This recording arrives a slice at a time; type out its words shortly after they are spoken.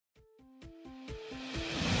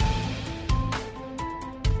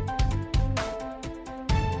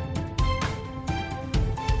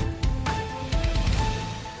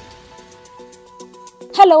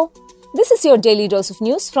Hello, this is your daily dose of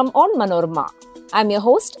news from Onmanorama. I'm your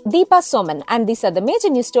host Deepa Soman and these are the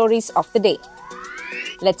major news stories of the day.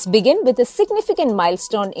 Let's begin with a significant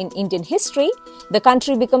milestone in Indian history. The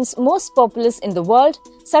country becomes most populous in the world,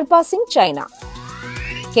 surpassing China.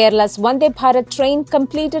 Kerala's Vande Bharat train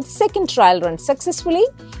completed second trial run successfully.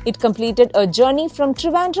 It completed a journey from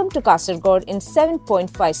Trivandrum to Kasaragod in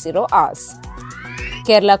 7.50 hours.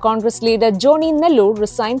 Kerala Congress leader Johnny Nellore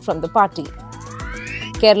resigned from the party.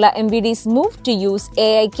 Kerala MVD's move to use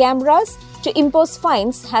AI cameras to impose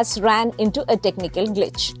fines has ran into a technical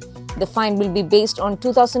glitch. The fine will be based on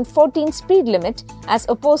 2014 speed limit as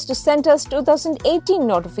opposed to Centre's 2018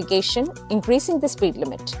 notification increasing the speed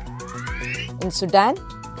limit. In Sudan,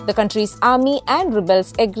 the country's army and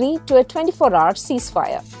rebels agree to a 24-hour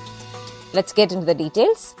ceasefire. Let's get into the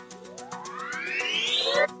details.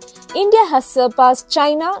 India has surpassed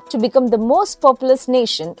China to become the most populous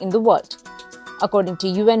nation in the world. According to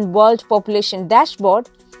UN World Population Dashboard,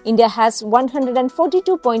 India has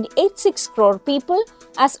 142.86 crore people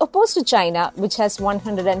as opposed to China, which has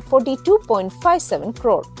 142.57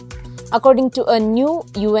 crore. According to a new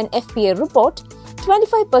UNFPA report,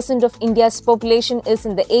 25% of India's population is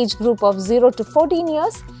in the age group of 0 to 14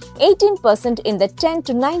 years, 18% in the 10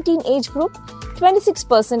 to 19 age group,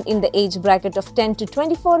 26% in the age bracket of 10 to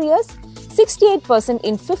 24 years, 68%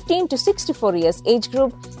 in 15 to 64 years age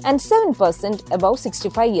group, and 7% above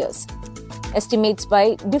 65 years. Estimates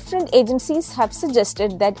by different agencies have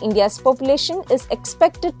suggested that India's population is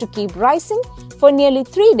expected to keep rising for nearly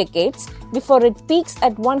 3 decades before it peaks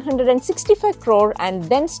at 165 crore and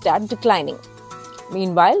then start declining.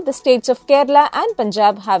 Meanwhile, the states of Kerala and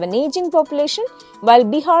Punjab have an aging population, while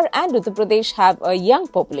Bihar and Uttar Pradesh have a young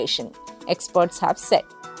population, experts have said.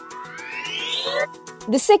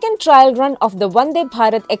 The second trial run of the Vande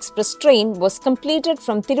Bharat Express train was completed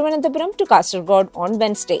from Thiruvananthapuram to Kasaragod on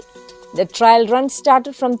Wednesday. The trial run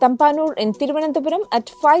started from Tampanur in Thiruvananthapuram at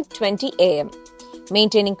 5:20 am.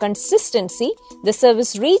 Maintaining consistency, the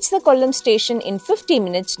service reached the Kollam station in 50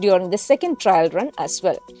 minutes during the second trial run as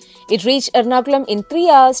well. It reached Ernakulam in 3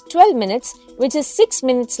 hours 12 minutes, which is 6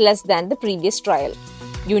 minutes less than the previous trial.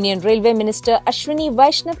 Union Railway Minister Ashwini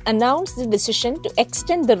Vaishnav announced the decision to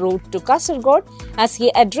extend the route to Kasaragod as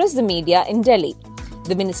he addressed the media in Delhi.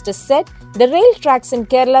 The minister said the rail tracks in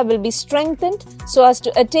Kerala will be strengthened so as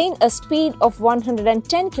to attain a speed of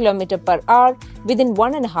 110 km per hour within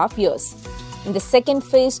 1.5 years. In the second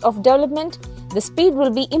phase of development, the speed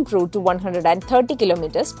will be improved to 130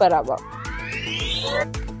 km per hour.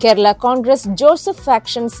 Kerala Congress Joseph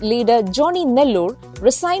faction's leader Johnny Nellore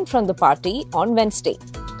resigned from the party on Wednesday.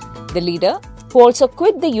 The leader, who also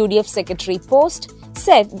quit the UDF secretary post,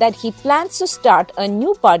 said that he plans to start a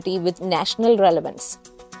new party with national relevance.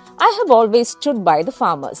 I have always stood by the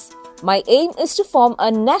farmers. My aim is to form a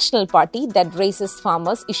national party that raises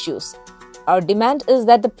farmers' issues. Our demand is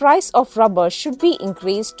that the price of rubber should be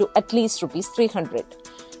increased to at least Rs 300.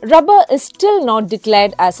 Rubber is still not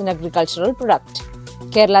declared as an agricultural product.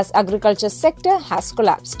 Kerala's agriculture sector has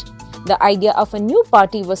collapsed. The idea of a new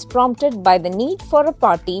party was prompted by the need for a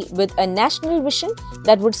party with a national vision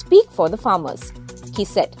that would speak for the farmers, he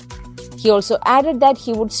said. He also added that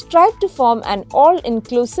he would strive to form an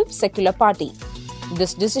all-inclusive secular party.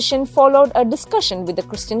 This decision followed a discussion with the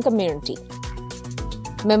Christian community.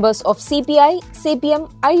 Members of CPI, CPM,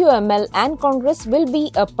 IUML and Congress will be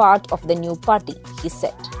a part of the new party, he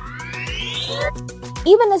said.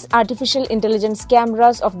 Even as artificial intelligence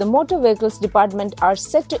cameras of the Motor Vehicles Department are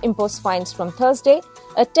set to impose fines from Thursday,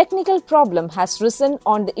 a technical problem has risen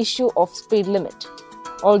on the issue of speed limit.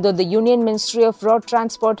 Although the Union Ministry of Road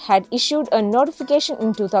Transport had issued a notification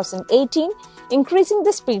in 2018 increasing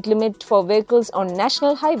the speed limit for vehicles on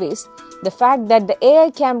national highways, the fact that the AI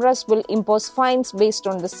cameras will impose fines based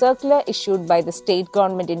on the circular issued by the state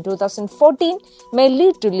government in 2014 may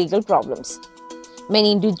lead to legal problems.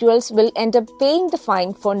 Many individuals will end up paying the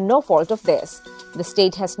fine for no fault of theirs. The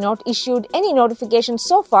state has not issued any notification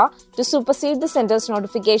so far to supersede the centre's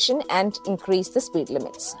notification and increase the speed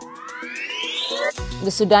limits.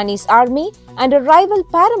 The Sudanese army and a rival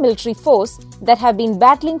paramilitary force that have been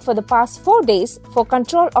battling for the past 4 days for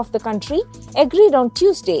control of the country agreed on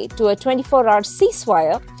Tuesday to a 24-hour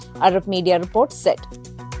ceasefire, Arab media reports said.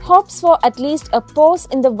 Hopes for at least a pause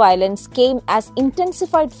in the violence came as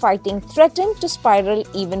intensified fighting threatened to spiral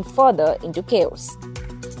even further into chaos.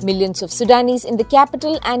 Millions of Sudanese in the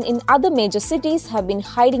capital and in other major cities have been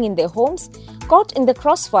hiding in their homes, caught in the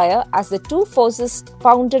crossfire as the two forces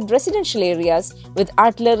pounded residential areas with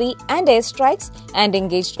artillery and airstrikes and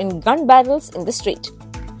engaged in gun battles in the street.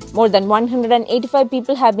 More than 185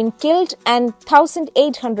 people have been killed and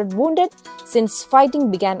 1,800 wounded since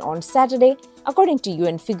fighting began on Saturday, according to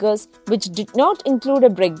UN figures, which did not include a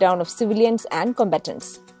breakdown of civilians and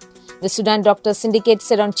combatants. The Sudan Doctors Syndicate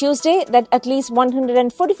said on Tuesday that at least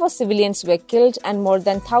 144 civilians were killed and more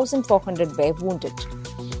than 1,400 were wounded.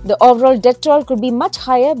 The overall death toll could be much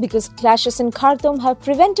higher because clashes in Khartoum have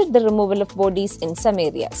prevented the removal of bodies in some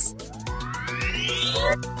areas.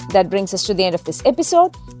 That brings us to the end of this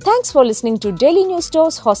episode. Thanks for listening to Daily News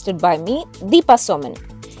Dose, hosted by me, Deepa Soman.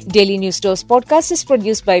 Daily News Dose podcast is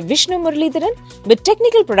produced by Vishnu Muralidharan with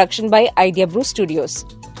technical production by Idea Brew Studios.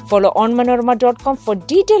 Follow Onmanorama.com for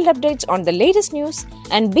detailed updates on the latest news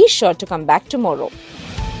and be sure to come back tomorrow.